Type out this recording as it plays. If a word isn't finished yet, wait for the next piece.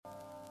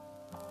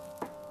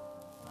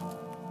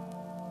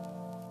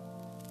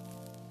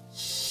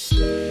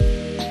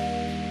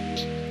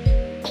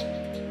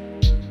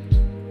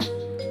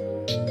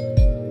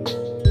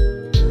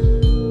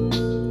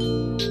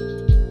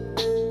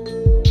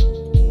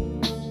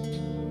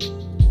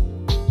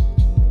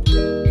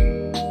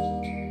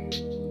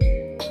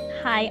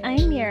Hi,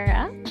 I'm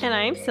Mira. And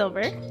I'm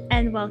Silver.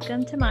 And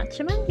welcome to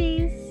Matcha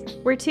Mondays.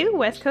 We're two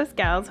West Coast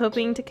gals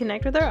hoping to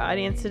connect with our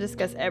audience to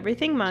discuss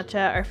everything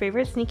matcha, our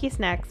favorite sneaky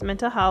snacks,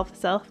 mental health,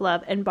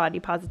 self-love, and body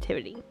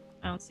positivity.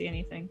 I don't see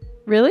anything.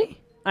 Really?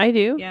 I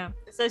do. Yeah.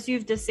 It says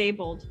you've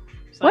disabled,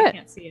 so What? I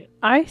can't see it.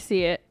 I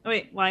see it. Oh,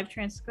 wait, live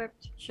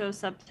transcript. Show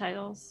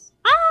subtitles.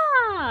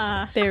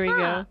 Ah! There we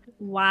go.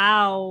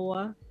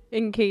 Wow.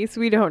 In case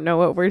we don't know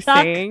what we're Suck,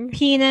 saying.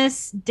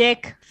 penis,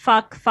 dick,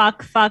 fuck.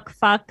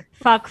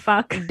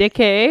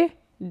 Decay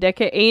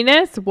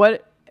anus?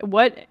 What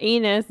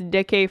anus?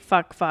 Decay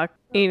fuck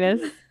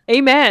anus.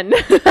 Amen.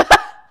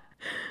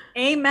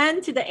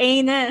 Amen to the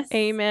anus.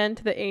 Amen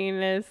to the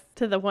anus.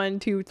 To the 1,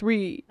 2,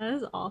 3. That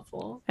is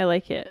awful. I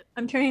like it.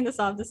 I'm turning this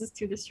off. This is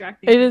too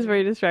distracting. It is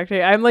very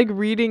distracting. I'm like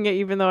reading it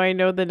even though I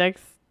know the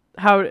next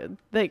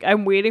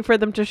I'm waiting for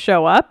them to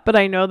show up, but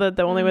I know that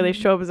the only way they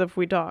show up is if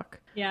we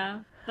talk. Yeah.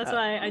 That's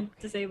why I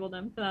disabled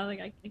them. Because I was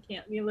like, I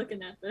can't be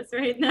looking at this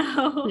right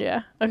now.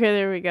 Yeah. Okay,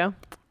 there we go.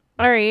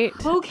 All right.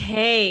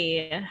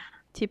 Okay.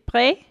 Tu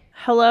prêt?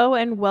 Hello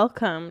and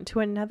welcome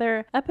to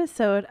another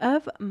episode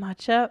of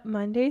Matcha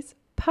Mondays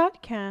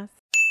podcast.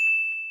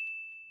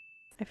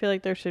 I feel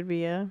like there should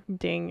be a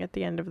ding at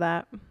the end of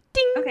that.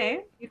 Ding!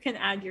 Okay. You can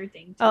add your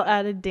thing to I'll it.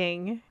 add a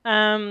ding.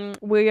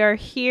 We are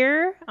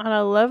here on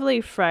a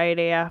lovely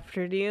Friday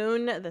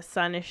afternoon. The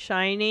sun is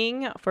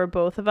shining for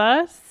both of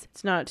us.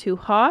 It's not too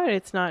hot.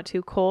 It's not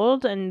too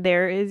cold. And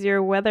there is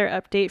your weather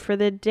update for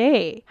the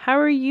day. How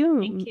are you,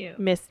 Thank you.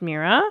 Miss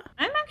Mira?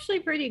 I'm actually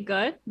pretty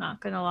good, not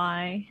gonna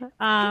lie.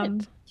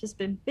 Good. Just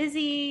been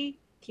busy,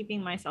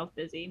 keeping myself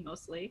busy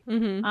mostly.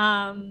 Mm-hmm.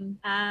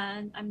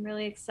 And I'm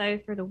really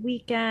excited for the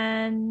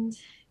weekend.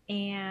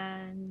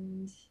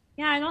 And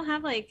yeah, I don't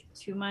have like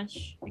too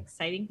much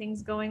exciting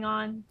things going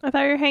on. I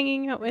thought you were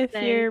hanging out with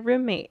Say- your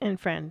roommate and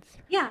friends.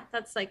 Yeah,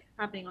 that's like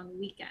happening on the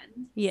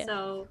weekend. Yes.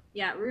 So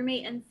yeah,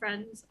 roommate and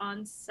friends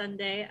on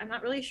Sunday. I'm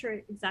not really sure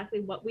exactly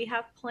what we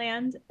have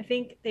planned. I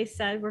think they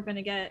said we're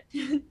gonna get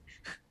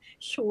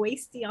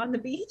shwasty on the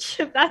beach,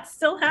 if that's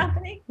still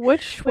happening.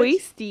 What's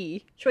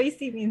shwasty?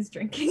 Shwasty means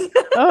drinking.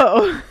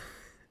 Oh.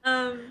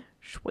 um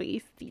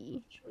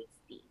Shwasty.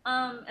 Shwasty.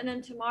 And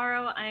then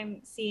tomorrow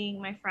I'm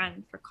seeing my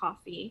friend for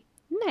coffee.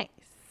 Nice.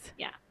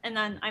 Yeah, and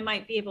then I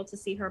might be able to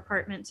see her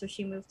apartment. So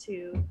she moved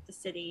to the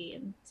city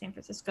in San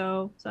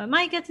Francisco, so I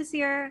might get to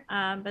see her.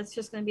 But it's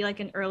just gonna be like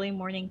an early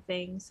morning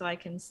thing, so I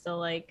can still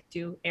like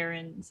do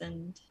errands.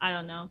 And I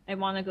don't know. I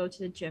want to go to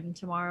the gym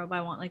tomorrow, but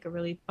I want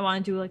to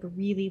do like a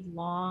really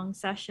long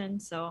session.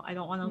 So I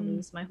don't want to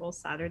lose my whole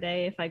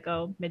Saturday if I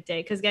go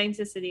midday, because getting to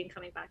the city and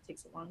coming back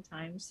takes a long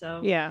time.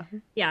 So Yeah.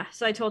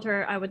 so I told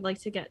her I would like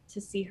to get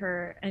to see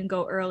her and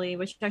go early,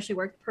 which actually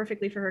worked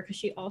perfectly for her because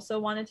she also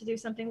wanted to do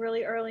something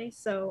really early.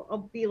 So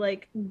I'll be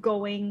like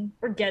going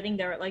or getting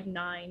there at like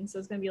 9. So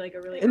it's gonna be like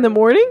a really In the early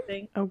morning?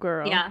 thing. Oh,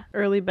 girl. Yeah.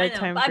 Early I know,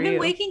 bedtime but for I've been you.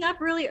 waking up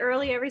really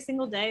early every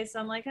single day, so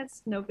I'm like,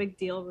 that's no big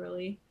deal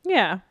really.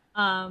 Yeah.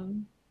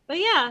 But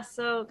yeah,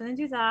 so gonna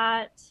do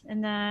that.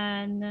 And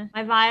then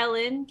my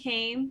violin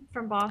came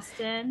from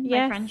Boston.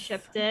 Yes. My friend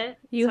shipped it.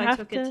 You so I have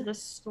took to- it to the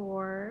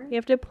store. You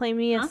have to play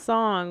me a Huh?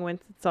 song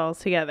once it's all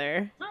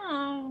together.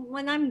 Oh,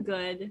 when I'm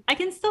good. I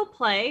can still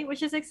play,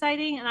 which is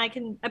exciting. And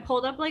I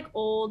pulled up like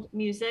old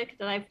music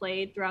that I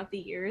played throughout the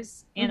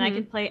years, and I Mhm.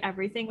 can play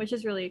everything, which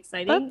is really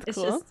exciting. That's It's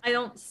cool. just I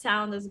don't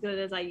sound as good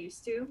as I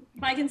used to.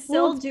 But I can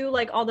still Well- do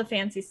like all the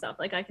fancy stuff.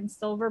 Like I can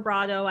still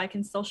vibrato, I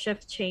can still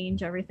shift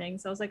change everything.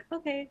 So I was like,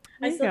 okay.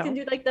 There I you still go. can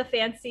do like the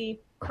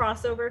fancy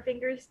crossover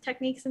fingers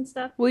techniques and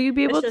stuff. Will you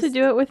be It's able to just-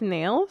 do it with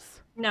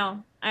nails?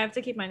 No, I have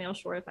to keep my nails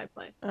short if I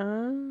play.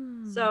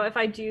 Oh. So if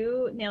I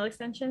do nail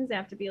extensions, they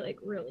have to be like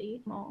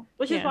really small,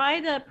 which is Yeah.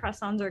 why the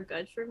press-ons are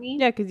good for me.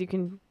 Yeah, because you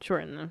can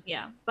shorten them.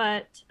 Yeah,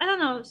 but I don't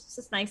know. It's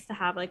just nice to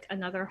have like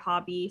another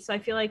hobby. So I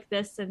feel like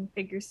this and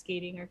figure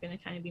skating are going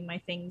to kind of be my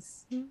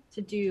things Mm.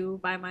 to do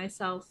by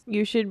myself.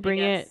 You should bring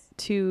it guess.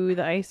 to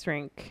the ice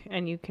rink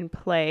and you can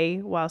play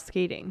while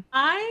skating.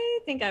 I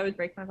think I would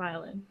break my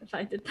violin if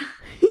I did that.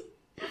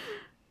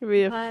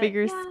 Be a But,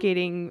 figure yeah.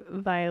 skating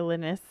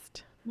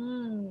violinist.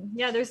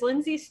 Yeah, there's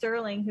Lindsay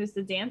Sterling, who's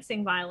the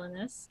dancing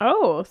violinist.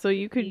 Oh, so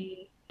you could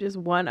She- just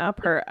one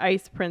up her,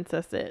 ice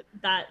princess it.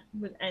 That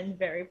would end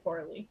very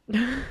poorly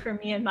for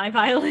me and my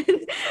violin.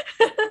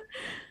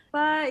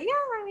 But yeah,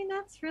 I mean,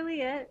 that's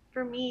really it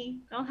for me.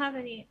 Don't have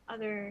any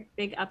other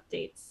big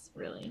updates,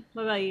 really.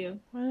 What about you?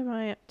 What am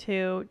I up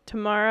to?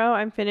 Tomorrow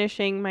I'm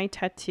finishing my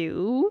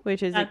tattoo,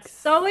 which is That's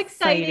so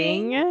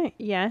exciting.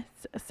 Yes.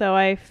 So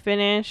I'm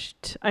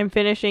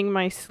finishing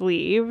my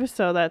sleeve,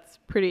 so that's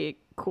pretty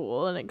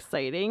cool and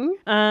exciting.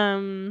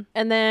 And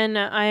then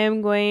I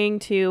am going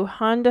to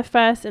Honda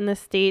Fest in the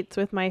States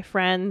with my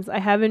friends. I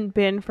haven't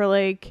been for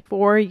like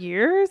 4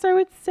 years, I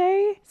would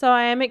say. So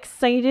I am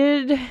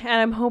excited, and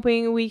I'm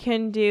hoping we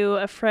can do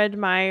a Fred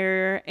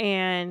Meyer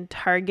and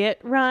Target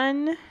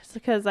run,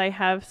 because I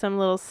have some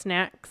little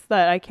snacks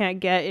that I can't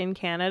get in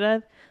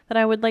Canada that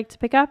I would like to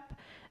pick up.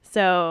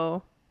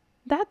 So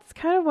that's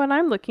kind of what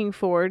I'm looking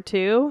forward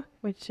to,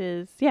 which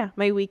is,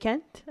 my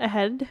weekend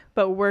ahead.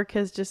 But work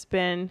has just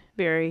been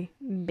very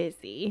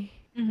busy.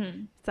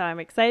 Mm-hmm. So I'm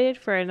excited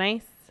for a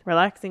nice,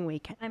 relaxing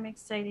weekend. I'm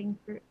exciting.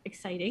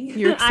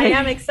 You're I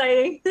am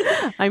exciting.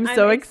 I'm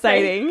so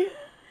exciting.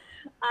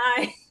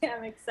 I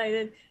am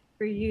excited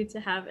for you to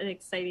have an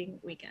exciting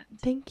weekend.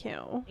 Thank you.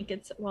 I think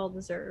it's well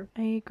deserved.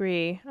 I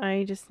agree.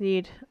 I just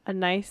need a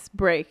nice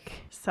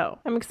break. So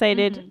I'm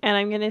excited. And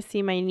I'm going to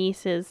see my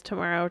nieces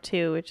tomorrow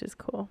too, which is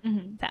cool.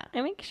 So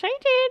I'm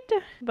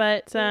excited.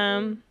 But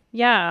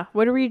yeah,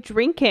 what are we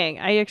drinking?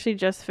 I actually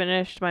just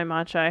finished my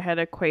matcha. I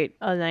had quite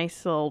a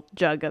nice little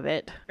jug of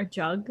it. A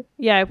jug?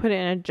 Yeah, I put it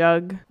in a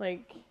jug.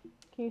 Like,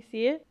 can you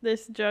see it?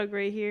 This jug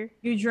right here.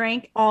 You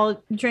drank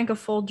a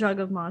full jug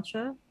of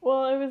matcha?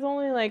 Well, it was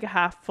only like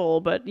half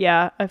full, but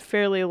yeah, a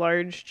fairly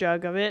large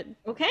jug of it.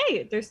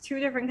 Okay, there's two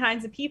different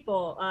kinds of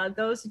people.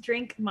 Those who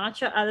drink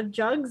matcha out of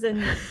jugs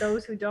and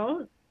those who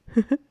don't.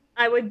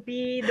 I would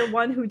be the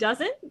one who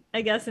doesn't,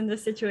 I guess, in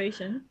this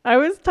situation. I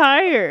was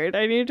tired.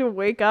 I needed to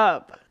wake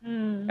up.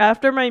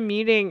 After my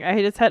meeting,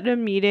 I just had a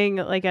meeting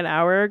like an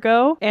hour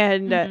ago,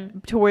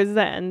 and towards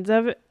the end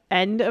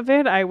of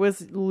it, I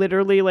was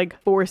literally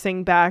like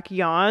forcing back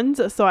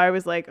yawns. So I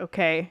was like,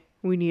 okay,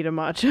 we need a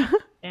matcha.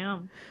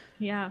 Damn.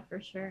 Yeah, for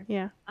sure.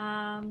 Yeah.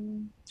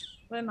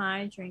 What am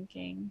I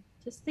drinking?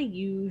 Just the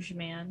huge,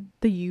 man.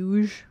 The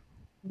huge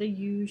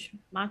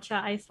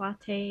Matcha ice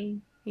latte.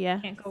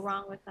 Yeah. Can't go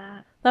wrong with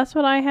that. That's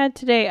what I had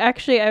today.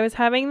 Actually, I was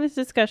having this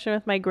discussion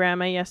with my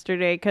grandma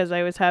yesterday because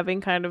I was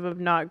having kind of a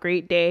not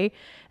great day.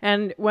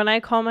 And when I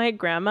call my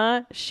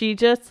grandma, she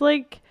just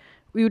like,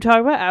 we would talk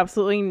about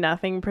absolutely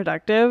nothing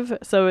productive.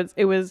 So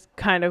it was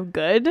kind of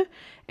good.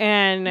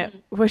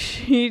 And what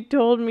she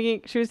told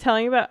me, she was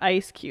telling me about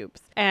ice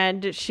cubes.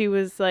 And she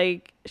was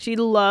like, she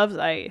loves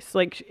ice,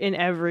 like in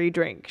every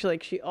drink.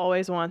 She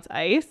always wants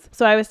ice.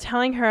 So I was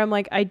telling her, I'm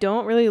like, I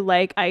don't really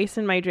like ice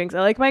in my drinks. I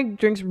like my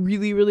drinks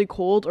really, really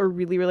cold or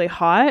really, really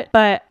hot,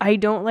 but I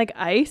don't like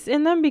ice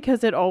in them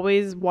because it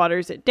always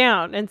waters it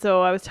down. And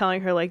so I was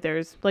telling her, like,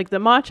 there's like the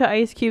matcha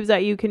ice cubes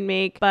that you can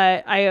make,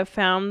 but I have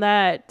found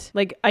that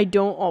like I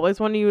don't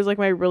always want to use like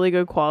my really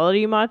good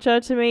quality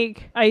matcha to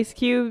make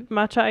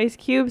matcha ice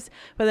cubes.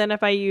 But then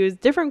if I use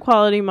different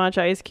quality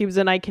matcha ice cubes,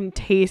 then I can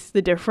taste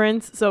the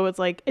difference. So it's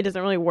like it doesn't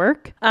really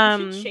work.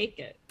 You should shake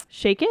it.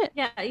 Shake it?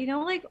 Yeah, you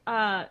know, like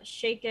ice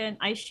shaken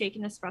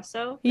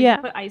espresso. Yeah.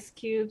 You put ice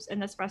cubes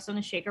and espresso in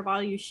a shaker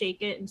bottle. You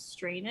shake it and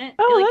strain it.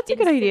 Oh, it, like, that's a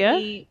good idea.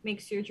 instantly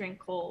makes your drink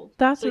cold.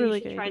 That's so a really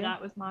you should good try idea.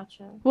 that with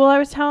matcha. Well, I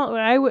was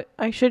telling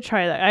I should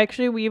try that.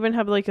 Actually, we even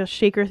have like a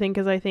shaker thing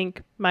because I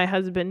think my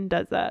husband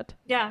does that.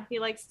 Yeah, he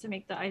likes to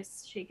make the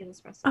ice shaken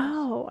espresso.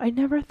 Oh, I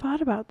never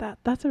thought about that.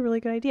 That's a really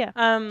good idea.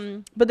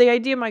 But the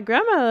idea my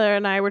grandmother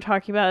and I were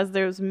talking about is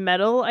there's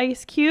metal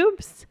ice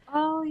cubes.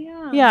 Oh,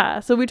 yeah. Yeah,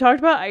 so we talked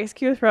about ice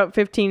cubes for about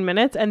 15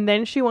 minutes, and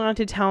then she wanted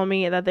to tell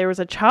me that there was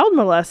a child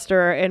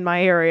molester in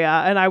my area,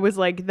 and I was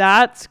like,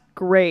 that's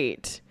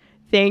great.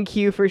 Thank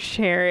you for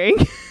sharing.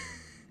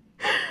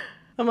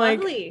 I'm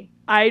Lovely. like,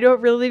 I don't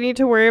really need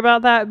to worry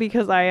about that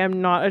because I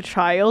am not a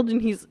child.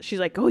 And she's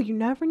like, oh, you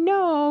never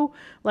know.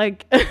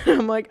 Like,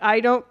 I'm like,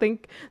 I don't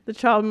think the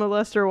child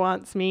molester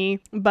wants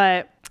me,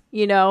 but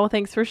you know,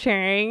 thanks for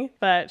sharing.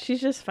 But she's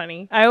just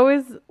funny. I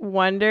always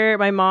wonder,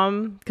 my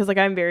mom, because like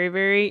I'm very,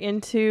 very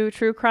into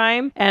true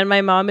crime, and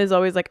my mom is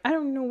always like, I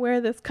don't know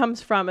where this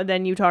comes from. And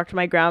then you talk to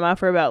my grandma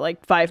for about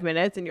like 5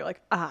 minutes and you're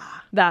like,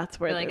 that's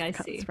where this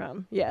comes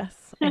from. Yes,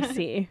 I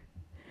see.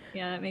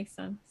 Yeah, that makes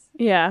sense.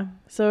 Yeah.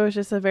 So it was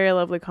just a very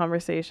lovely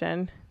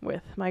conversation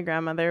with my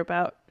grandmother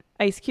about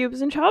ice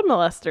cubes and child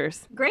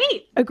molesters.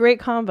 Great. A great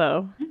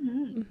combo.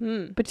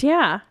 But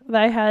yeah,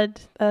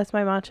 that's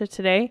my matcha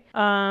today.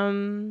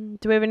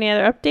 Do we have any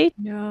other updates?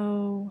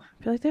 No.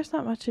 I feel like there's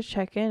not much to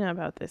check in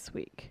about this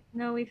week.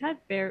 No, we've had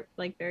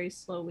very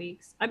slow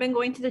weeks. I've been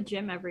going to the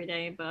gym every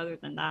day, but other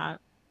than that,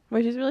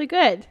 which is really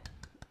good.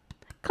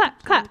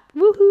 Clap, clap.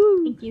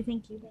 Woohoo.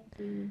 Thank you.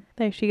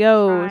 There she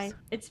goes.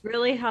 It's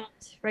really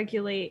helped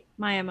regulate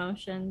my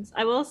emotions.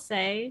 I will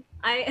say,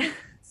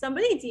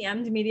 somebody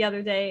DM'd me the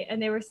other day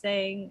and they were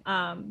saying,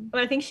 but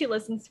I think she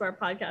listens to our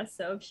podcast,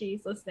 so if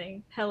she's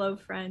listening, hello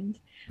friend.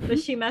 But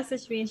she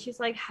messaged me and she's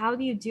like, how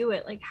do you do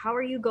it? Like, how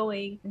are you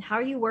going and how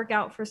do you work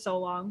out for so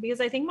long?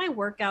 Because I think my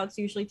workouts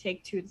usually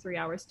take 2 to 3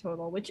 hours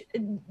total, which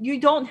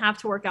you don't have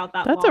to work out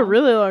that long. That's a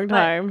really long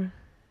time.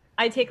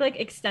 I take like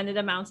extended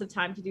amounts of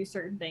time to do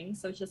certain things.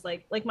 So it's just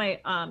like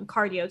my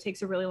cardio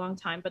takes a really long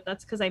time, but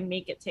that's because I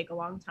make it take a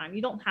long time.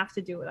 You don't have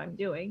to do what I'm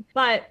doing,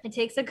 but it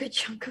takes a good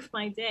chunk of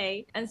my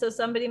day. And so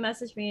somebody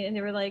messaged me and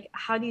they were like,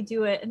 how do you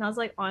do it? And I was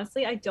like,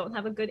 honestly, I don't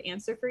have a good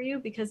answer for you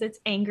because it's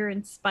anger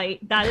and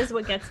spite. That is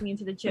what gets me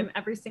into the gym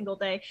every single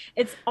day.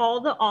 It's all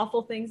the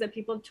awful things that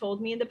people have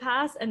told me in the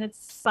past, and it's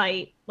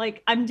spite.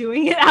 Like, I'm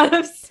doing it out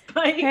of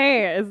spite.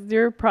 Hey,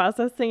 you're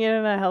processing it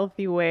in a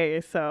healthy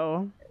way,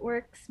 so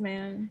works,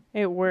 man.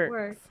 It works.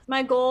 Works.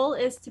 My goal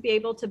is to be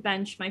able to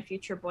bench my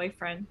future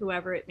boyfriend,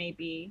 whoever it may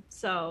be.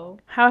 So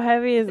How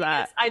heavy is thing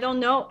that? is, I don't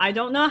know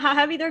how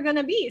heavy they're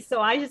gonna be.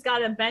 So I just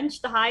gotta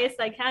bench the highest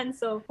I can.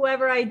 So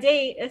whoever I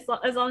date, as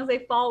long as they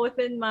fall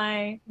within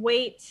my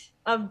weight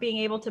of being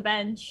able to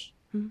bench,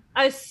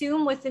 I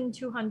assume within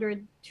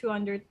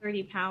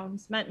 230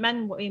 pounds.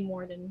 Men weigh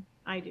more than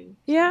I do. So.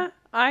 Yeah,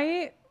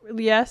 I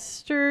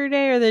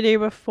yesterday or the day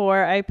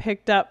before I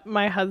picked up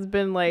my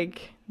husband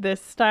like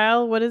this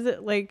style. What is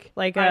it like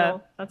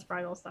Bridal. That's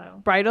bridal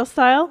style. Bridal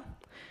style?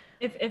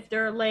 If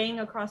they're laying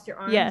across your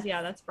arms, Yes.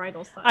 yeah, that's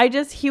bridal style.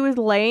 He was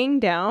laying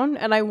down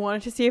and I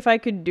wanted to see if I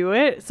could do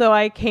it. So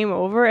I came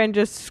over and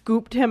just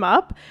scooped him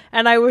up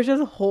and I was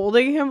just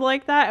holding him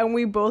like that. And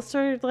we both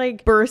started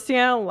like bursting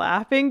out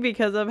laughing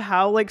because of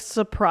how like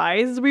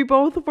surprised we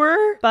both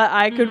were. But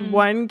I could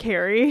one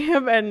carry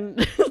him.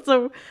 And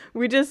so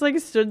we just like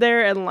stood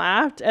there and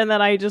laughed. And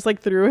then I just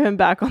like threw him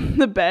back on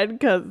the bed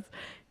because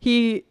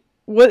he's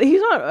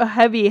not a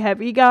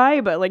heavy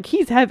guy, but like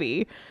he's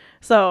heavy.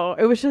 So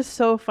it was just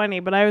so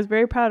funny, but I was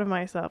very proud of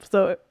myself.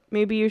 So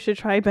maybe you should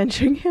try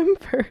benching him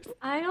first.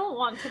 I don't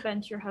want to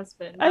bench your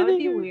husband. That would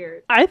be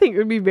weird. I think it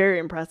would be very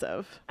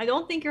impressive. I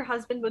don't think your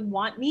husband would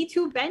want me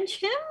to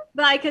bench him,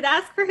 but I could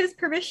ask for his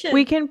permission.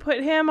 We can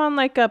put him on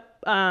like a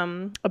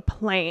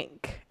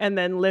plank and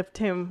then lift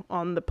him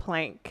on the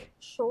plank.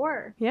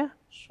 Sure. Yeah.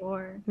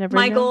 Sure.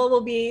 My goal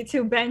will be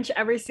to bench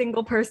every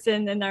single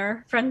person in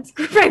our friend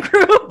group.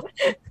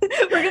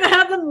 We're going to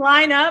have them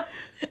line up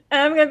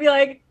and I'm going to be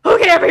like,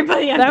 okay,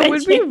 everybody, that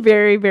would be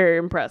very, very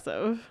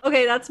impressive.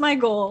 Okay, that's my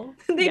goal.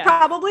 They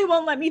probably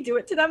won't let me do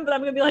it to them, but I'm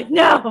going to be like,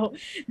 no,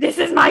 this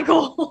is my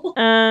goal.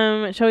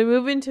 Shall we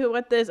move into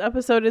what this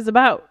episode is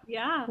about?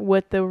 Yeah.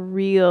 What the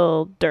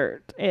real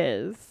dirt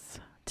is.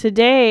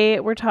 Today,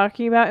 we're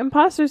talking about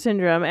imposter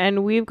syndrome,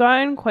 and we've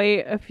gotten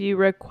quite a few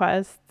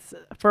requests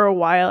for a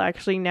while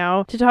actually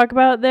now to talk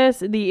about this.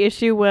 The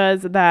issue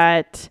was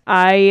that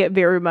I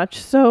very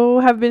much so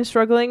have been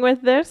struggling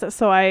with this,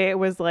 so I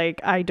was like,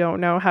 I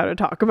don't know how to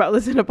talk about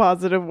this in a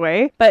positive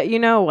way. But you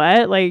know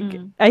what? Like,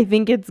 I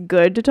think it's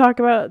good to talk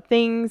about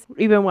things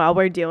even while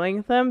we're dealing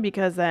with them,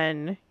 because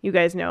then you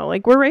guys know,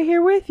 like, we're right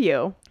here with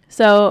you.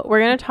 So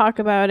we're going to talk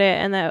about it,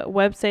 and the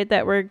website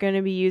that we're going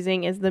to be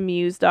using is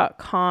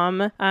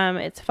themuse.com.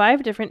 It's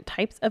 5 different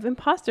types of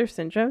imposter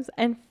syndromes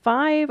and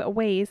 5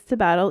 ways to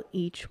battle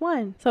each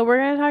one. So we're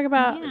going to talk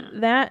about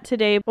that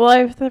today. Well,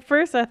 I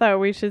thought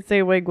we should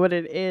say like what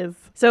it is.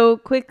 So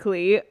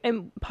quickly,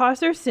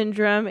 imposter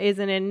syndrome is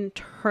an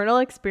internal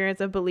experience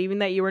of believing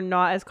that you are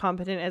not as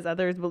competent as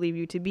others believe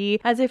you to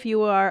be, as if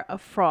you are a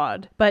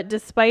fraud. But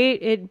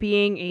despite it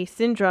being a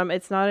syndrome,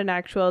 it's not an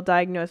actual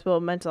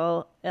diagnosable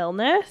mental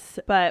illness,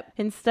 but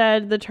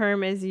instead the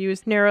term is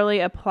used narrowly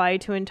applied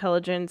to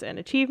intelligence and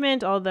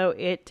achievement, although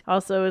it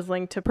also is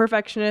linked to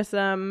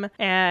perfectionism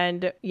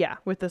and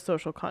with the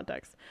social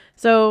context.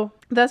 So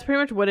that's pretty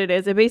much what it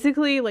is. It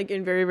basically, like,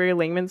 in very, very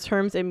layman's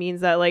terms, it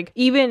means that like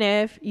even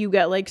if you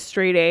get like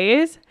straight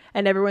A's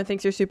and everyone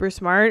thinks you're super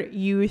smart,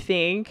 you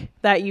think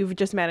that you've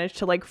just managed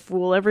to like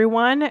fool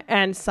everyone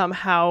and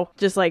somehow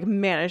just like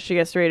managed to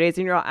get straight A's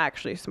and you're not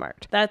actually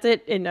smart. That's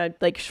it in a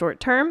like short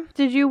term.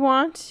 Did you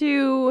want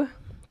to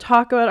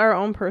talk about our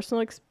own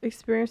personal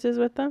experiences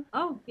with them?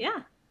 Oh,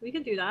 yeah, we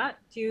could do that.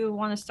 Do you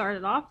want to start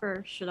it off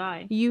or should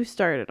I? You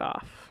started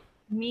off.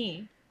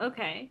 Me.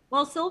 Okay.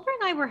 Well, Silver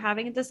and I were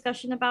having a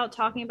discussion about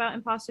talking about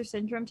imposter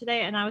syndrome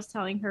today, and I was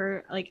telling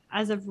her, like,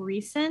 as of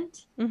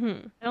recent,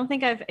 I don't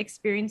think I've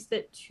experienced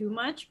it too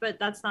much, but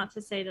that's not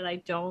to say that I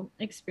don't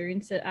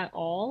experience it at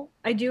all.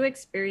 I do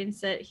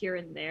experience it here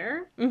and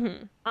there.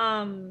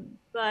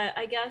 But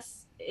I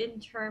guess in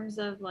terms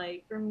of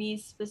like for me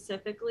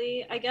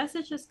specifically, I guess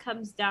it just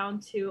comes down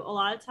to a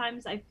lot of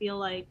times I feel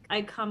like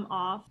I come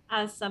off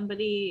as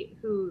somebody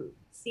who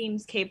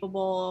seems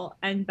capable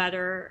and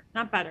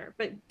not better,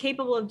 but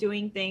capable of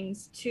doing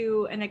things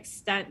to an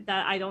extent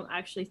that I don't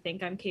actually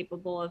think I'm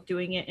capable of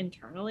doing it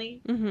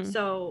internally.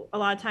 So a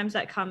lot of times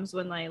that comes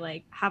when I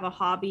like have a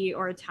hobby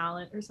or a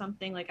talent or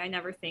something, like I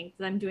never think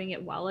that I'm doing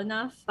it well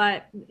enough.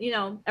 But you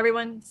know,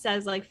 everyone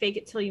says like fake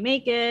it till you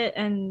make it,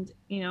 and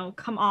you know,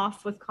 come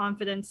off with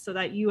confidence so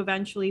that you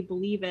eventually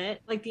believe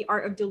it, like the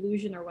art of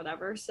delusion or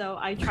whatever. So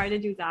I try to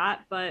do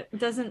that, but it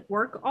doesn't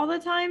work all the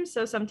time.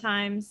 So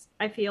sometimes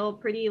I feel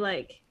pretty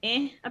like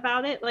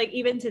about it. Like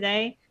even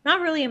today, not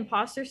really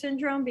imposter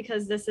syndrome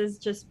because this is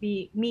just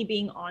me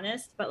being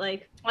honest, but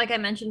like I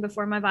mentioned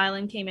before, my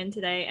violin came in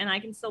today and I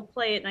can still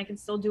play it and I can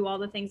still do all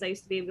the things I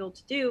used to be able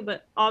to do,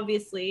 but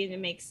obviously, and it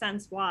makes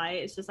sense why,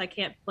 it's just I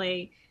can't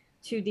play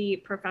to the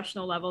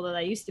professional level that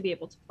I used to be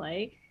able to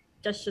play,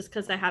 just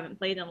because I haven't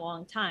played in a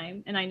long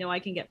time, and I know I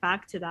can get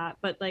back to that.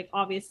 But like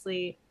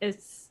obviously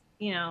it's,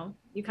 you know,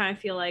 you kind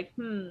of feel like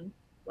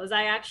was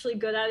I actually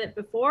good at it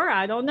before?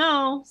 I don't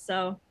know.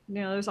 So, you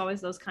know, there's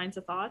always those kinds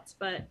of thoughts,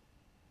 but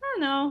I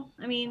don't know.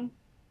 I mean,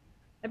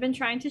 I've been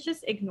trying to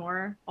just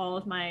ignore all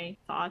of my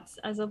thoughts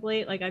as of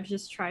late. Like I've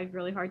just tried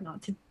really hard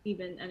not to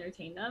even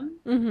entertain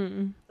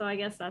them. So I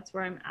guess that's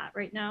where I'm at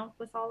right now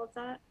with all of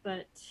that.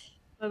 But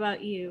What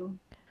about you?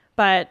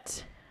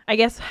 But I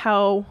guess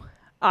how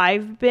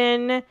I've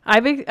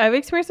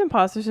experienced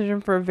imposter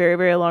syndrome for a very,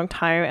 very long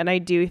time. And I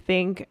do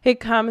think it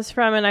comes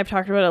from, and I've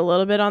talked about it a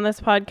little bit on this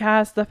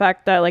podcast, the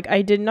fact that like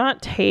I did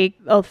not take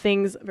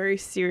things very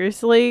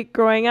seriously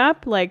growing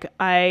up. Like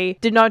I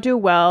did not do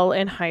well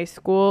in high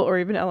school or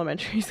even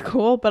elementary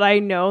school, but I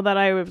know that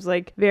I was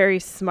like very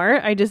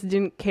smart. I just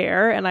didn't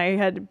care. And I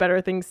had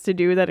better things to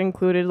do that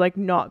included like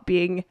not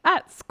being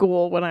at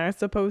school when I was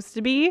supposed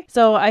to be.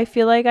 So I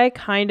feel like I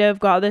kind of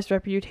got this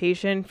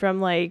reputation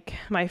from like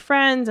my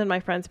friends and my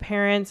friends'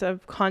 parents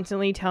of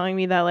constantly telling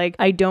me that like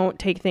I don't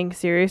take things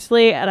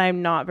seriously and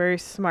I'm not very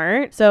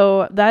smart.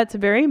 So that's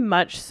very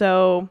much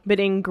so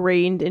been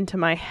ingrained into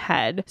my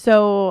head.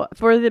 So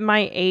for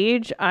my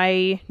age,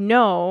 I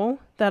know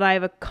that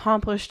I've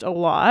accomplished a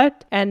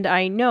lot, and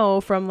I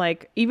know from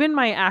like even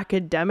my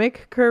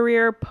academic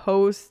career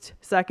post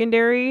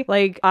secondary,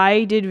 like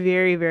I did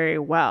very, very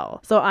well.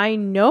 So I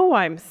know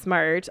I'm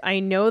smart, I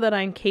know that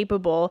I'm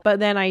capable, but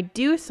then I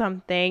do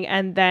something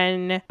and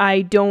then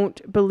I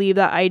don't believe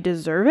that I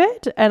deserve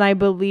it, and I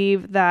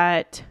believe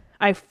that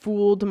I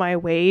fooled my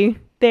way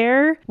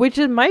there, which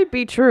it might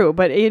be true,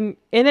 but in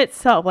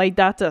itself, like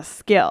that's a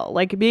skill.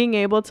 Like being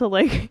able to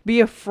like be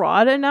a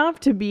fraud enough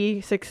to be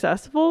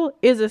successful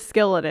is a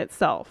skill in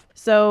itself.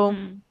 So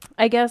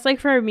I guess like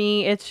for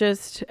me, it's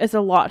a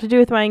lot to do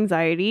with my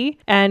anxiety,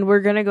 and we're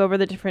going to go over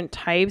the different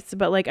types,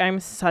 but like I'm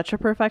such a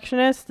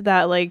perfectionist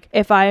that like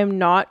if I am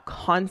not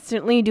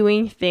constantly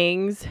doing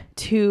things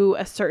to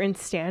a certain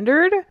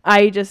standard,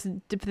 I just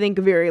think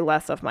very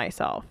less of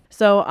myself.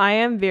 So I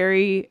am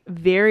very,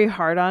 very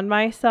hard on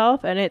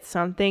myself, and it's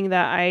something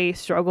that I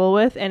struggle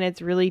with, and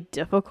it's really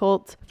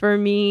difficult for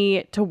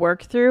me to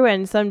work through.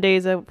 And some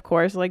days, of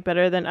course, like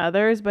better than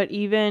others. But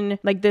even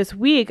like this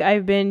week,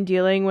 I've been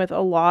dealing with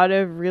a lot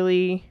of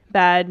really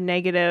bad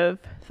negative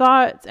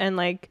thoughts and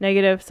like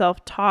negative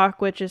self-talk,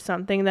 which is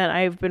something that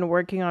I've been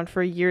working on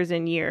for years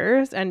and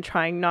years, and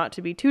trying not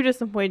to be too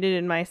disappointed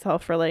in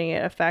myself for letting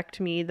it affect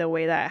me the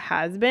way that it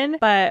has been.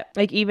 But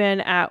like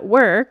even at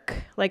work,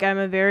 like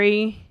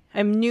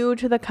I'm new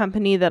to the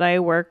company that I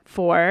work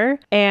for,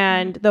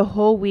 and the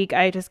whole week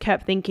I just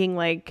kept thinking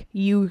like,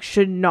 you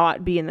should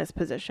not be in this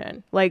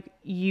position. Like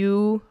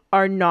you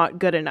are not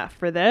good enough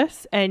for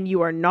this, and you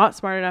are not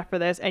smart enough for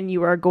this, and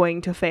you are going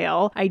to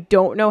fail. I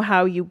don't know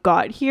how you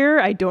got here.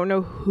 I don't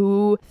know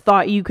who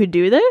thought you could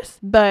do this,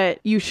 but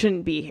you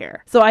shouldn't be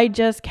here. So I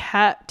just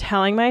kept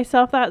telling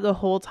myself that the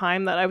whole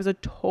time, that I was a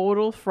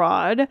total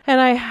fraud.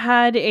 And I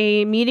had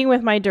a meeting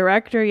with my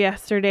director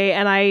yesterday,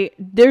 and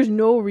there's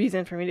no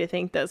reason for me to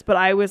think this, but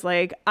I was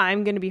like,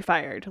 I'm going to be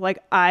fired. Like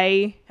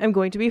I am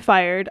going to be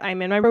fired.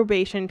 I'm in my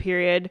probation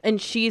period, and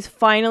she's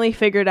finally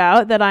figured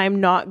out that I'm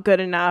not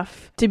good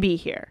enough to be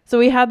here. So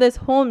we had this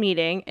whole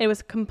meeting. It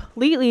was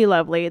completely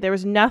lovely. There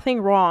was nothing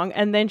wrong.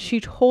 And then she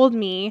told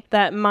me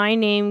that my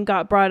name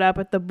got brought up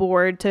at the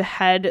board to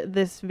head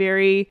this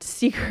very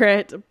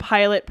secret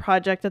pilot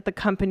project that the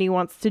company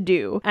wants to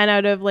do. And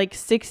out of like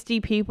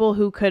 60 people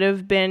who could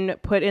have been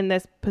put in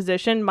this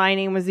position, my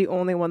name was the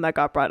only one that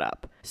got brought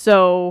up.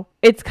 So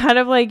it's kind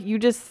of like you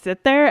just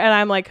sit there, and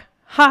I'm like,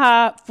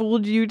 haha,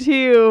 fooled you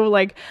too.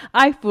 Like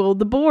I fooled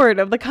the board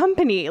of the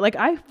company. Like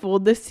I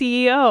fooled the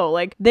CEO.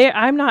 Like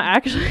I'm not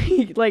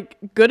actually like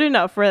good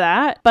enough for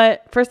that.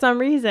 But for some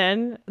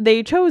reason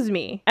they chose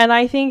me. And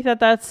I think that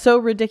that's so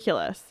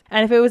ridiculous.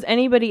 And if it was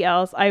anybody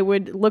else, I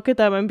would look at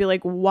them and be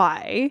like,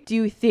 why do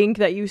you think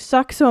that you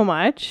suck so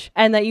much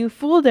and that you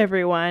fooled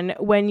everyone,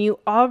 when you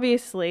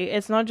obviously,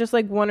 it's not just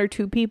like one or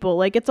two people,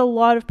 like it's a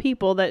lot of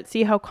people that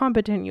see how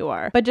competent you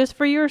are. But just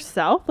for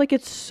yourself, like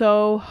it's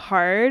so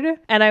hard.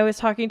 And I was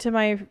talking to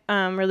my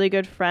really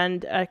good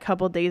friend a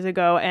couple days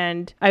ago,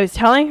 and I was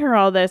telling her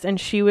all this,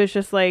 and she was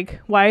just like,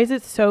 why is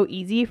it so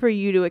easy for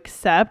you to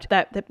accept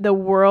that the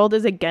world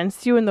is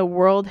against you and the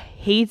world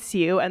hates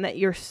you and that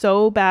you're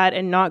so bad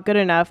and not good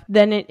enough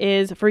than it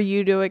is for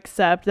you to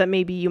accept that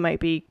maybe you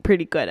might be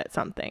pretty good at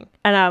something?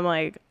 And I'm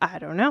like, I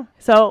don't know.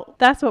 So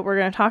that's what we're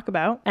going to talk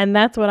about, and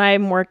that's what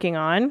I'm working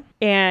on,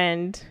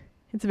 and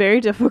it's very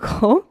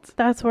difficult.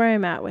 That's where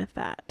I'm at with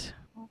that.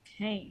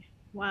 Okay.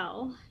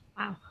 Well,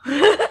 wow.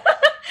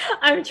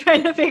 I'm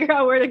trying to figure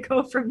out where to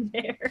go from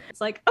there. It's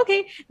like,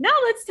 okay, now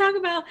let's talk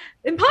about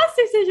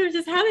imposter syndrome,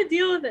 just how to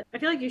deal with it. I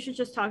feel like you should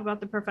just talk about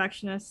the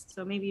perfectionist.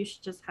 So maybe you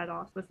should just head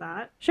off with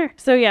that. Sure.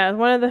 So yeah,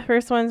 one of the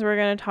first ones we're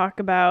going to talk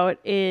about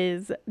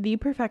is the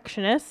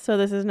perfectionist. So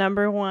this is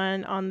number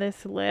 1 on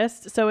this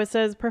list. So it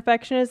says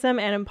perfectionism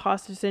and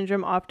imposter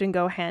syndrome often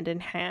go hand in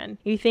hand.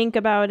 You think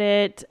about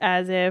it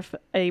as if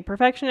a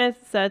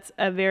perfectionist sets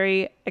a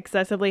very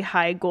excessively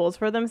high goals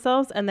for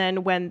themselves, and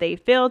then when they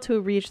fail to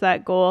reach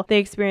that goal, they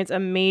experience a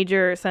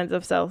major sense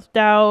of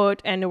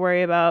self-doubt and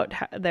worry about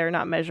they're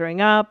not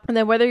measuring up. And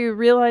then whether you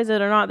realize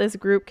it or not, this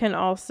group can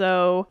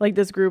also, like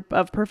this group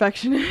of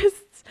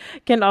perfectionists,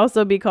 can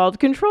also be called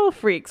control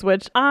freaks,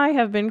 which I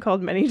have been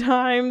called many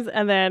times,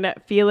 and then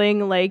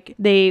feeling like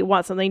they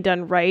want something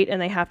done right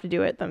and they have to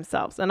do it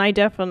themselves. And I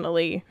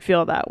definitely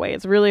feel that way.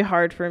 It's really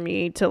hard for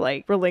me to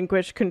like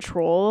relinquish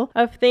control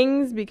of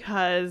things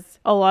because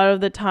a lot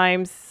of the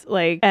times,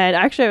 like, and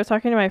actually I was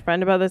talking to my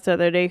friend about this the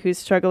other day who's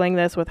struggling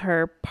this with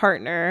her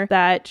partner,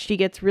 that she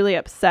gets really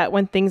upset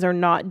when things are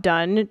not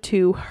done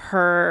to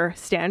her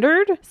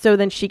standard. So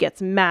then she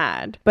gets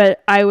mad.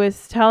 But I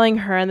was telling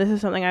her, and this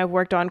is something I've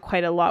worked on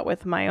quite a lot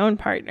with my own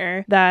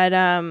partner, that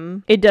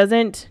it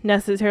doesn't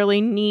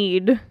necessarily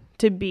need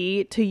to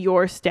be to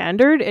your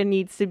standard. It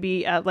needs to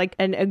be at like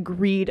an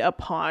agreed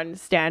upon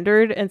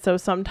standard. And so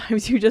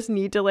sometimes you just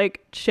need to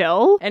like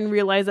chill and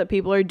realize that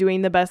people are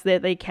doing the best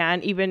that they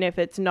can, even if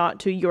it's not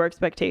to your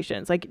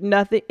expectations. Like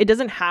nothing, it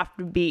doesn't have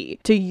to be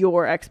to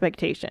your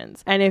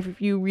expectations. And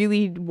if you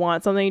really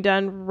want something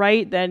done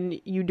right, then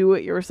you do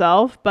it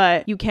yourself,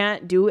 but you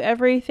can't do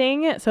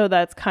everything. So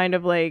that's kind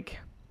of like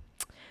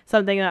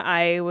something that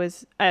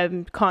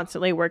I'm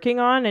constantly working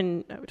on,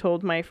 and I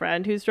told my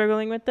friend who's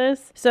struggling with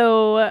this.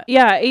 So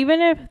yeah, even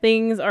if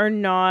things are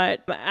not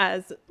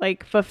as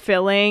like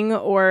fulfilling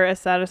or as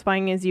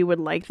satisfying as you would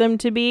like them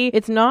to be,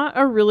 it's not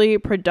a really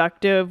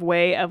productive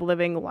way of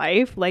living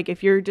life. Like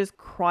if you're just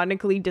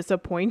chronically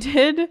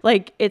disappointed,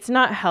 like it's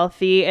not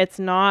healthy. It's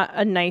not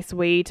a nice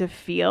way to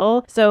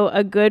feel. So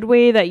a good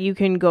way that you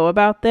can go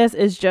about this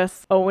is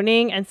just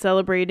owning and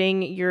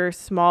celebrating your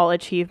small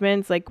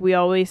achievements. Like we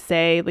always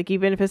say, like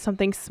even if it's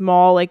something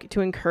small, like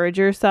to encourage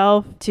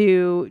yourself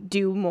to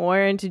do more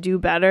and to do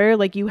better,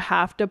 like you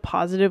have to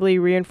positively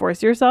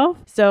reinforce yourself.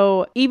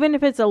 So even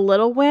if it's a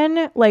little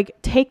win, like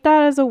take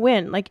that as a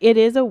win. Like it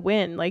is a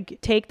win. Like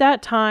take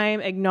that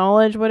time,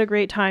 acknowledge what a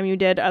great time you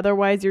did.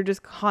 Otherwise you're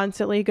just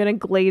constantly going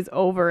to glaze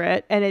over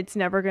it and it's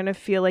never going to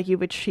feel like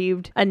you've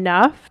achieved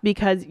enough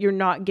because you're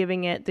not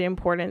giving it the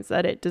importance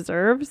that it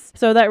deserves.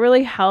 So that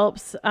really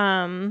helps.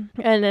 And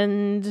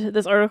then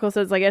this article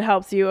says like it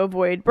helps you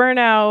avoid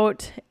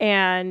burnout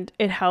and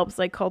it helps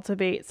like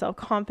cultivate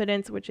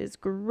self-confidence, which is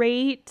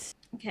great.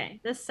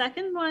 Okay, the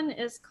second one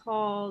is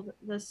called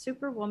the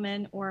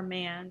Superwoman or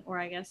Man, or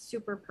I guess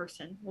super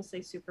person. We'll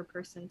say super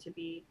person to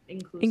be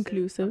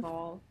inclusive of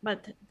all.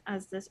 But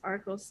as this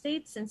article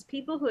states, since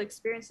people who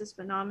experience this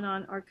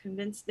phenomenon are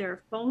convinced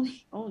they're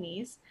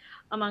phonies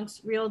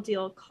amongst real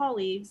deal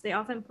colleagues, they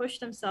often push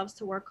themselves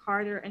to work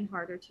harder and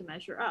harder to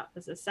measure up.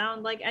 Does it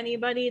sound like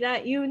anybody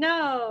that you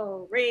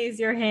know? Raise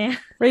your hand.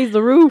 Raise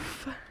the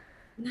roof.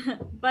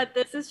 But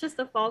this is just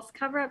a false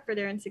cover-up for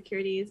their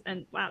insecurities,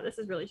 and wow, this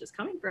is really just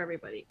coming for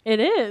everybody. It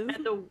is.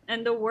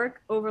 And the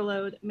work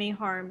overload may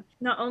harm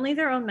not only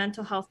their own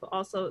mental health but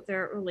also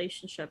their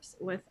relationships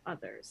with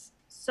others.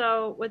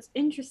 So what's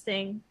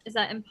interesting is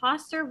that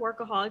imposter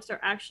workaholics are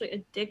actually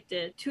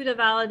addicted to the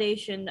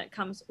validation that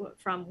comes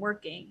from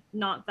working,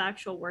 not the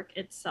actual work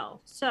itself.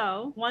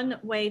 So one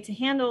way to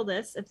handle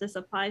this, if this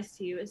applies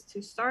to you, is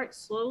to start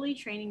slowly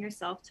training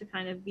yourself to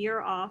kind of veer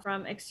off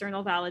from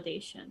external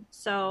validation.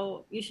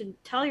 So you should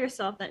tell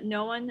yourself that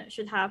no one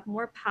should have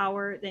more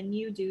power than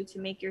you do to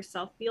make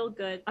yourself feel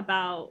good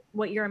about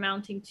what you're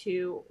amounting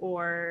to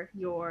or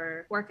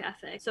your work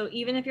ethic. So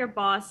even if your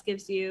boss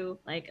gives you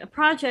like a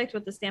project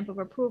with the stamp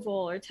of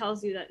approval or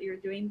tells you that you're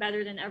doing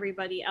better than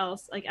everybody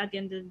else, like at the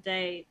end of the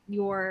day,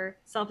 your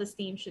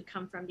self-esteem should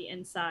come from the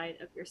inside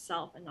of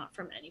yourself and not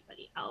from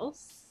anybody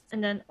else.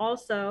 And then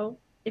also,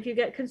 if you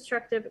get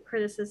constructive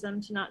criticism,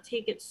 to not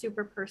take it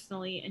super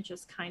personally and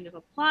just kind of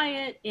apply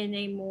it in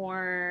a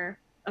more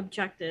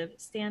objective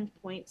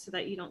standpoint so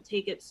that you don't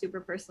take it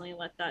super personally and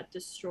let that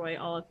destroy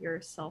all of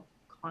your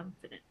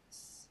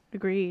self-confidence.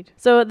 Agreed.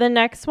 So the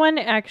next one,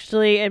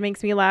 actually, it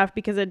makes me laugh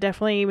because it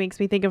definitely makes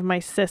me think of my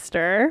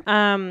sister.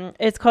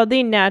 It's called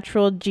The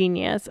Natural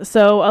Genius.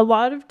 So a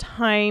lot of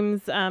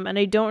times, and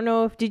I don't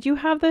know if, did you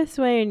have this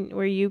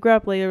where you grew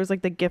up? Like there was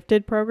like the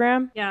gifted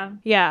program? Yeah.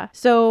 Yeah.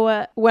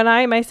 So when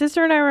my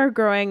sister and I were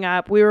growing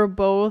up, we were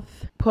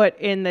both put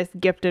in this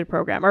gifted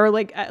program, or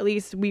like at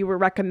least we were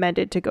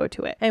recommended to go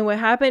to it. And what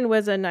happened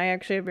was, and I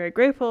actually am very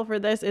grateful for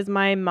this, is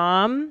my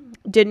mom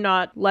did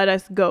not let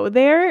us go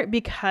there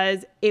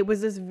because it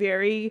was this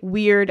very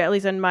weird, at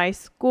least in my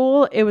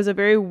school, it was a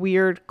very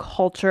weird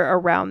culture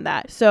around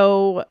that.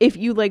 So if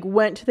you like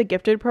went to the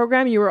gifted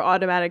program, you were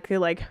automatically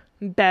like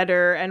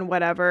better and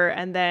whatever,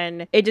 and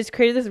then it just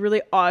created this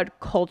really odd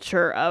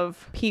culture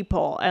of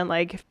people and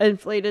like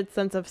inflated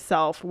sense of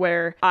self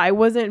where I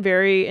wasn't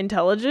very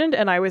intelligent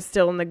and I was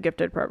still in the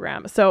gifted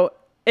program. So,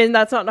 and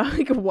that's not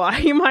like why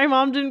my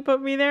mom didn't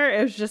put me there.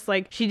 It was just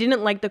like she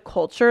didn't like the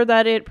culture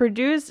that it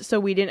produced, so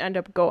we didn't end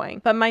up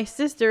going. But my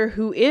sister,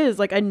 who is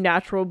like a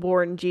natural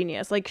born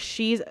genius, like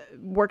she's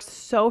works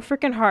so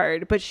freaking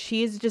hard, but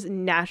she's just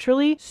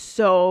naturally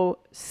so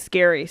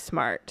scary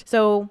smart.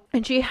 So,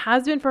 and she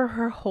has been for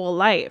her whole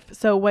life.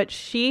 So what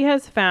she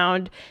has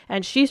found,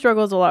 and she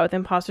struggles a lot with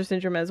imposter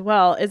syndrome as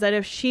well, is that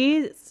if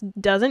she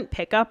doesn't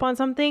pick up on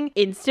something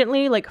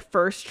instantly, like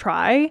first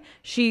try,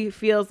 she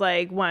feels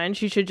like, one,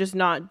 she should just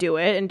not do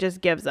it and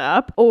just gives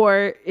up,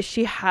 or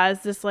she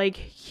has this like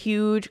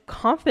huge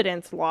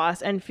confidence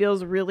loss and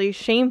feels really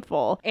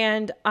shameful.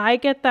 And I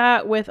get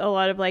that with a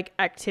lot of like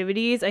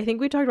activities. I think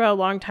we talked about a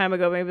long time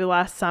ago, maybe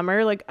last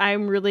summer, like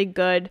I'm really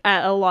good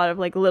at a lot of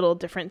like little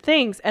different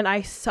things, and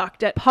I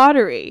sucked at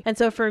pottery. And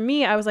so for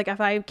me, I was like,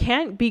 if I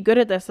can't be good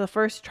at this the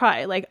first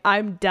try, like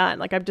I'm done,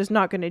 like I'm just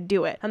not going to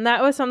do it. And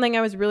that was something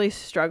I was really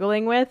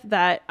struggling with,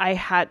 that I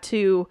had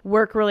to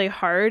work really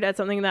hard at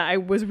something that I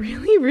was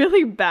really,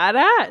 really bad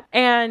at.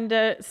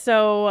 And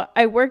so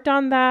I worked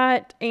on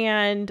that,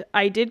 and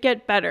I did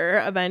get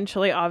better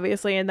eventually,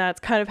 obviously. And that's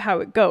kind of how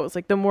it goes.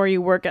 Like the more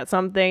you work at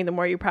something, the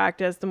more you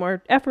practice, the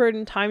more effort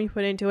and time you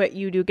put into it,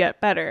 you do get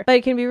better. But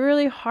it can be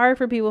really hard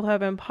for people who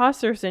have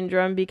imposter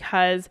syndrome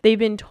because they've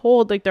been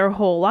told like their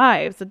whole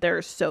lives that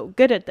they're so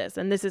good at this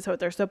and this is what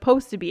they're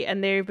supposed to be.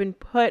 And they've been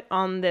put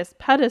on this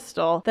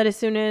pedestal that as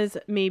soon as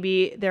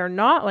maybe they're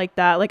not like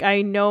that, like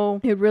I know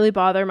it would really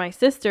bother my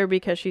sister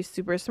because she's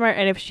super smart.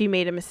 And if she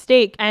made a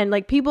mistake, and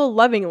like people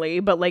lovingly,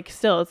 but like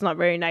still it's not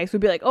very nice,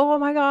 would be like, oh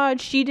my God,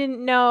 she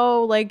didn't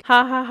know, like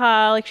ha ha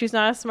ha, like she's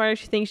not as smart as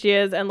she thinks she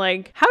is. And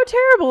like, how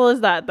terrible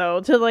is that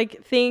though, to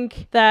like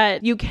think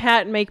that you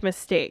can't make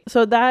mistakes?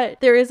 So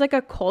that there is like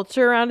a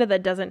culture around it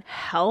that doesn't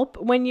help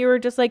when you're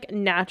just like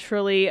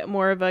naturally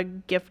more of a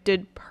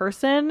gifted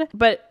person.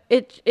 But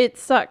it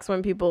sucks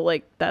when people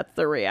like that's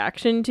the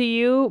reaction to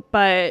you.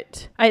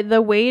 But the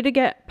way to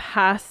get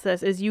past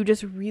this is you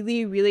just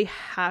really, really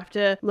have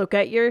to look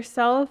at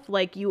yourself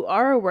like you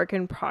are a work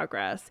in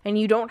progress, and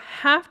you don't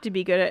have to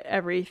be good at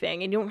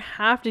everything, and you don't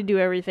have to do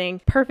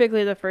everything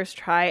perfectly the first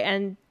try,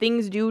 and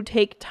things do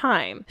take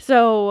time.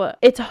 So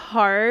it's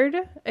hard,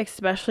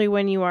 especially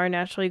when you are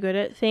naturally good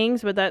at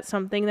things, but that's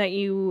something that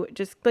you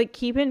just like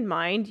keep in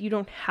mind. You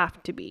don't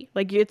have to be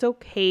like, it's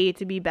okay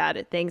to be bad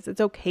at things.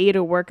 It's okay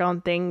to work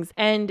on things.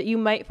 And you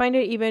might find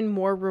it even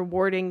more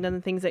rewarding than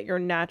the things that you're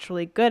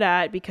naturally good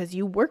at because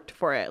you worked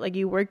for it. Like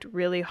you worked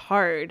really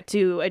hard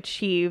to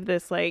achieve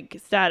this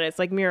like status.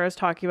 Like Mira was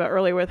talking about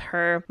earlier with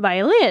her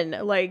violin.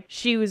 Like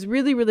she was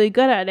really, really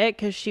good at it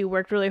because she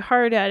worked really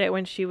hard at it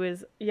when she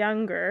was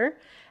younger.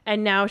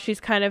 And now she's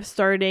kind of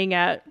starting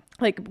at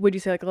like, would you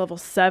say like a level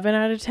 7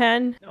 out of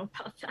 10? Know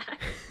about that.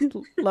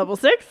 Level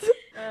 6?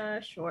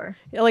 Sure.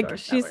 Like sure,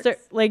 she's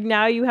like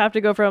now you have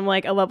to go from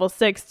like a level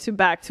 6 to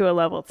back to a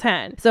level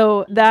 10.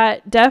 So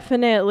that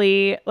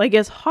definitely like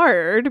is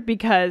hard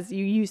because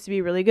you used to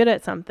be really good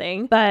at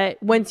something.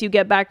 But once you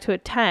get back to a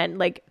 10,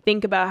 like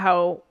think about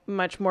how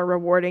much more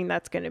rewarding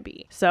that's going to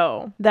be.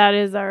 So that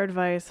is our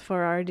advice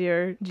for our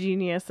dear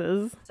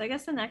geniuses. So I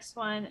guess the next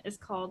one is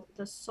called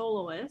the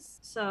soloists.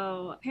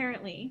 So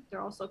apparently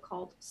they're also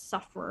called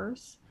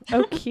sufferers.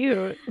 Oh,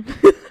 cute.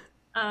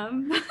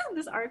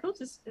 This article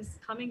just is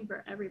coming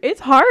for everybody. It's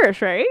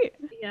harsh, right?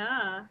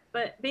 Yeah,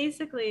 but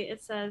basically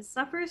it says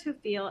sufferers who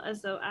feel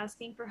as though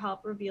asking for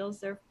help reveals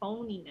their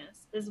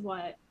phoniness is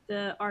what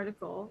the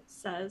article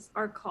says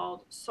are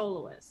called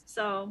soloists.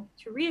 So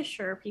to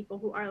reassure people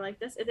who are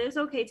like this, it is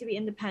okay to be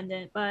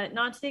independent, but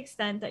not to the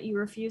extent that you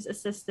refuse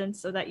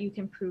assistance so that you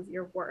can prove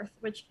your worth,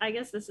 which I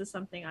guess this is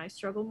something I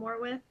struggle more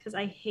with because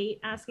I hate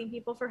asking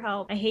people for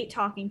help. I hate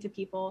talking to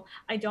people.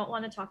 I don't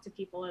want to talk to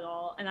people at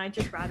all. And I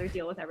just rather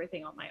deal with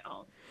everything on my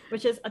own,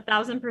 which is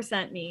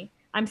 1,000% me.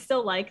 I'm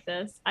still like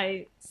this.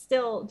 I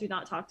still do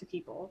not talk to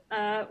people,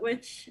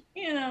 which,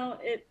 you know,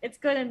 it's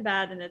good and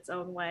bad in its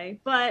own way.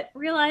 But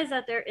realize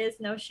that there is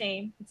no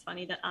shame. It's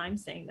funny that I'm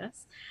saying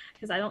this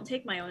because I don't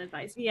take my own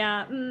advice.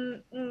 Yeah.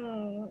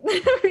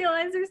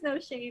 Realize there's no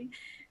shame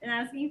in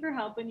asking for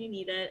help when you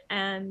need it.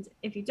 And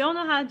if you don't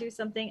know how to do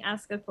something,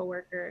 ask a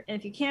coworker. And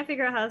if you can't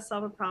figure out how to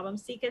solve a problem,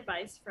 seek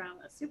advice from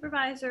a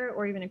supervisor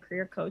or even a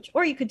career coach.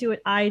 Or you could do what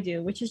I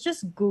do, which is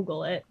just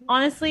Google it.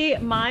 Honestly,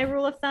 my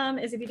rule of thumb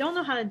is if you don't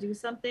know how to do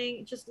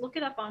something, just look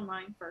it up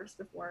online first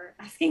before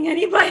asking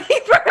anybody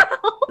for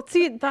help.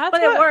 See, that's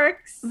but what, it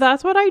works.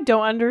 That's what I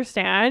don't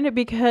understand,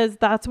 because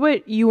that's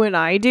what you and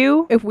I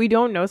do. If we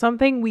don't know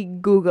something, we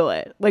Google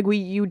it. Like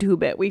we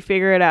YouTube it. We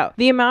figure it out.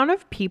 The amount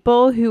of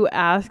people who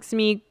ask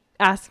me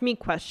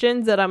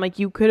questions that I'm like,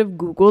 you could have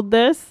Googled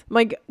this. I'm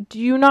like, do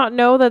you not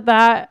know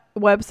that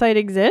website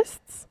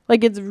exists?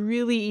 Like, it's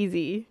really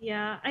easy.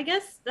 Yeah, I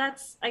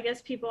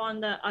guess people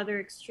on the other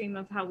extreme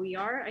of how we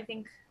are. I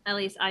think at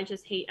least I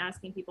just hate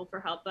asking people for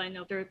help, but I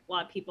know there are a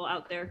lot of people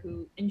out there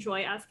who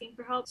enjoy asking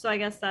for help. So I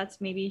guess that's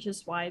maybe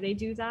just why they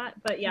do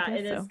that. But yeah,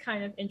 it is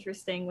kind of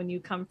interesting when you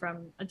come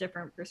from a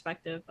different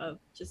perspective of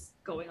just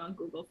going on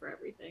Google for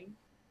everything.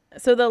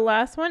 So the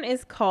last one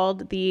is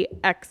called the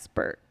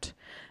expert.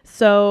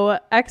 So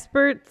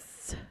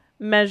experts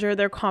measure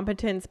their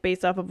competence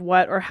based off of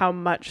what or how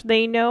much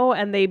they know,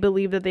 and they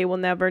believe that they will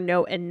never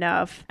know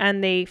enough,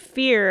 and they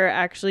fear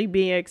actually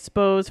being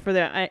exposed for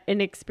their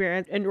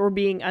inexperience and or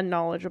being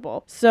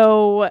unknowledgeable.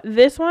 So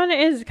this one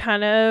is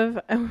kind of,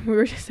 we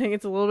were just saying,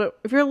 it's a little bit,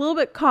 if you're a little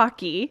bit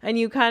cocky and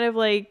you kind of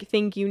like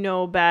think you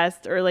know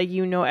best or like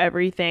you know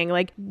everything,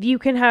 like you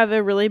can have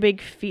a really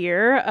big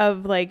fear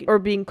of like or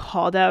being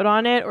called out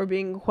on it or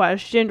being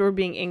questioned or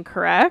being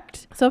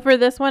incorrect. So for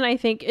this one, I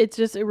think it's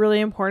just really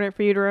important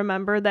for you to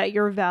remember that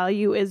your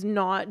value is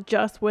not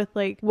just with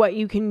like what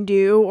you can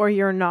do or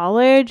your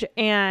knowledge.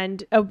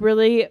 And a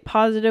really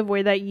positive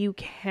way that you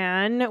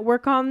can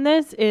work on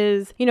this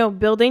is, you know,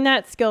 building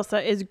that skill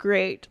set is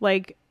great.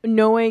 Like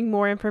knowing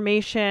more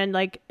information,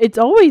 like it's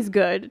always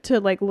good to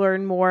like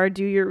learn more,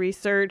 do your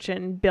research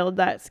and build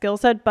that skill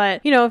set.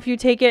 But you know, if you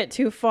take it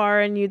too far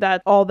and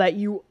that's all that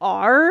you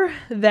are,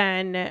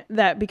 then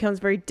that becomes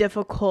very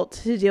difficult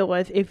to deal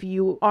with if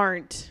you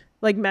aren't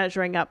like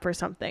measuring up for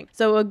something.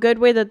 So a good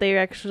way that they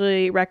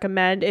actually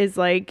recommend is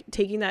like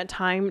taking that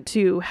time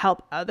to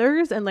help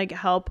others and like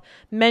help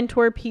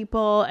mentor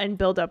people and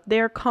build up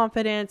their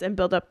confidence and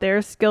build up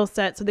their skill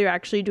set. So they're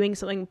actually doing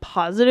something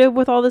positive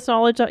with all this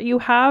knowledge that you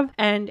have,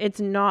 and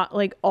it's not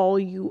like all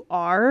you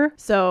are.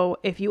 So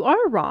if you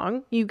are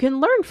wrong, you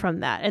can learn from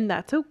that, and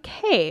that's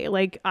okay.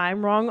 Like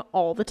I'm wrong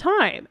all the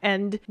time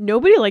and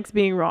nobody likes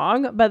being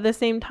wrong, but at the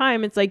same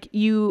time, it's like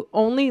you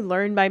only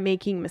learn by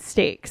making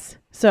mistakes.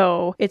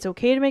 So it's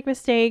okay to make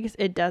mistakes.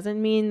 It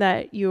doesn't mean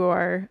that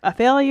you're a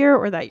failure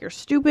or that you're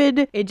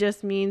stupid. It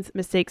just means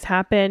mistakes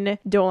happen.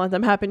 Don't let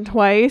them happen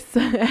twice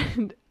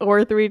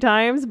or 3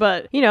 times.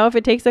 But, you know, if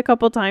it takes a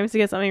couple times to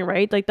get something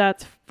right, like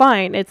that's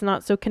fine. It's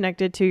not so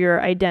connected to your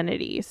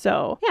identity.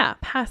 So yeah,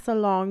 pass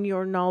along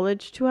your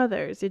knowledge to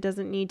others. It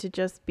doesn't need to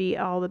just be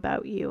all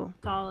about you.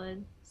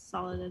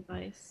 Solid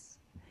advice.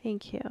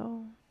 Thank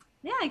you.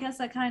 Yeah, I guess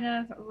that kind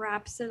of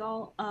wraps it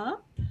all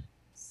up.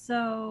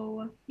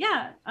 So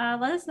yeah,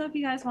 let us know if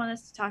you guys want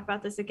us to talk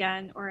about this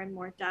again or in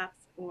more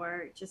depth,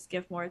 or just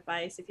give more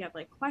advice. If you have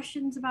like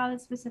questions about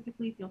it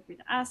specifically, feel free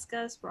to ask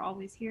us. We're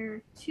always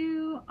here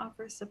to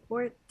offer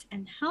support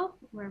and help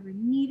wherever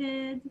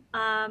needed.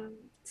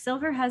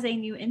 Silver has a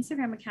new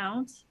Instagram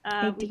account,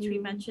 which we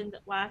mentioned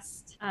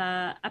last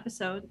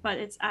episode, but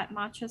it's at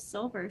Matcha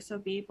Silver. So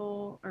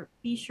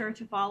be sure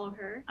to follow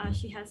her.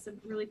 She has some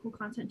really cool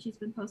content she's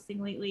been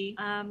posting lately.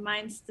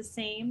 Mine's the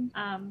same,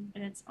 and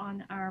it's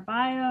on our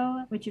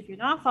bio, which if you're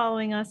not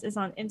following us is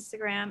on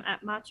Instagram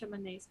at Matcha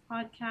Mondays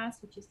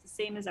Podcast, which is the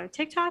same as our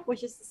TikTok,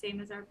 which is the same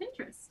as our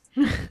Pinterest.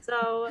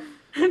 So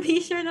be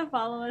sure to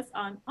follow us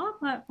on all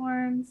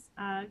platforms.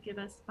 Give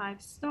us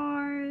 5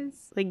 stars.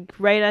 Like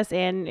write us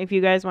in if you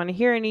guys want to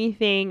hear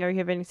anything or you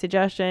have any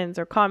suggestions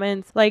or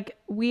comments. Like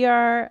we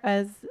are,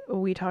 as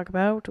we talk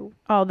about,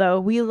 although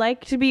we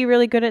like to be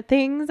really good at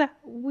things,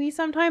 we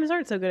sometimes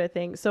aren't so good at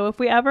things. So if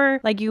we ever,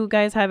 like you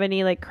guys have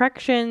any like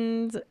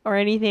corrections or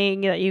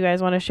anything that you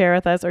guys want to share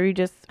with us, or you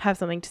just have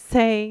something to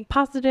say,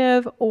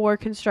 positive or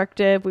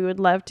constructive, we would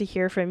love to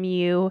hear from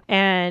you.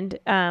 And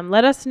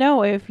let us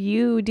know if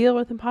you deal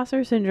with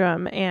imposter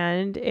syndrome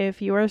and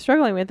if you are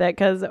struggling with it,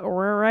 because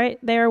we're right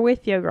there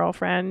with you,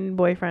 girlfriend,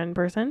 boyfriend,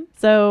 person.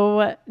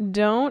 So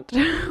don't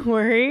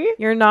worry,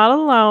 you're not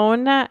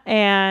alone.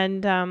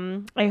 And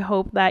I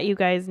hope that you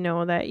guys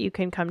know that you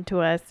can come to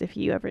us if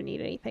you ever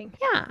need anything.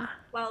 Yeah.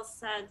 Well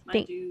said, my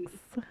Thanks. dude.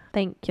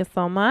 Thank you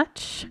so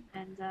much.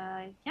 And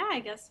yeah, I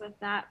guess with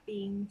that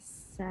being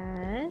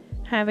said,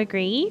 Have a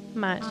great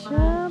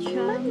Matcha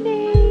Matcha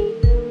Monday.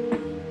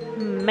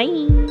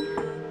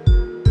 Bye.